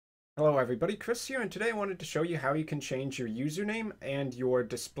Hello everybody, Chris here, and today I wanted to show you how you can change your username and your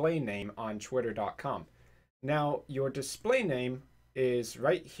display name on Twitter.com. Now, your display name is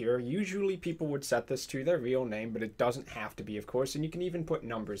right here. Usually people would set this to their real name, but it doesn't have to be, of course, and you can even put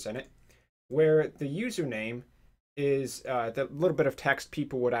numbers in it. Where the username is the little bit of text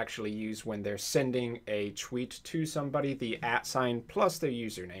people would actually use when they're sending a tweet to somebody, the @ plus their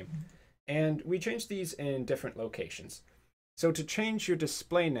username. And we change these in different locations. So to change your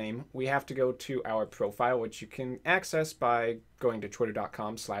display name, we have to go to our profile, which you can access by going to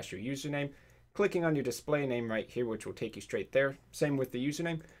twitter.com/your username, clicking on your display name right here, which will take you straight there. Same with the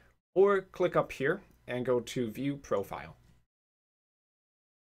username, or click up here and go to view profile.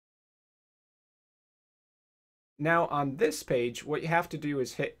 Now on this page, what you have to do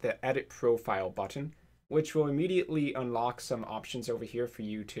is hit the edit profile button, which will immediately unlock some options over here for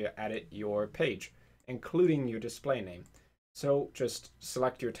you to edit your page, including your display name. So just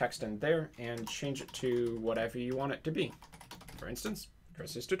select your text in there and change it to whatever you want it to be. For instance,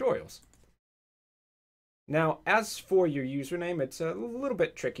 Chris's Tutorials. Now, as for your username, it's a little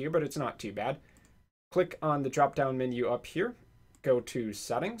bit trickier, but it's not too bad. Click on the drop-down menu up here, go to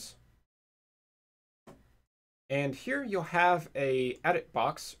Settings. And here you'll have a edit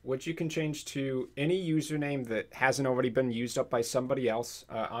box, which you can change to any username that hasn't already been used up by somebody else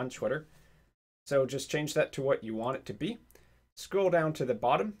on Twitter. So just change that to what you want it to be. Scroll down to the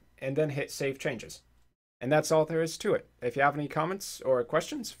bottom and then hit Save Changes. And that's all there is to it. If you have any comments or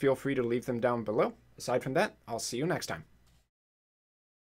questions, feel free to leave them down below. Aside from that, I'll see you next time.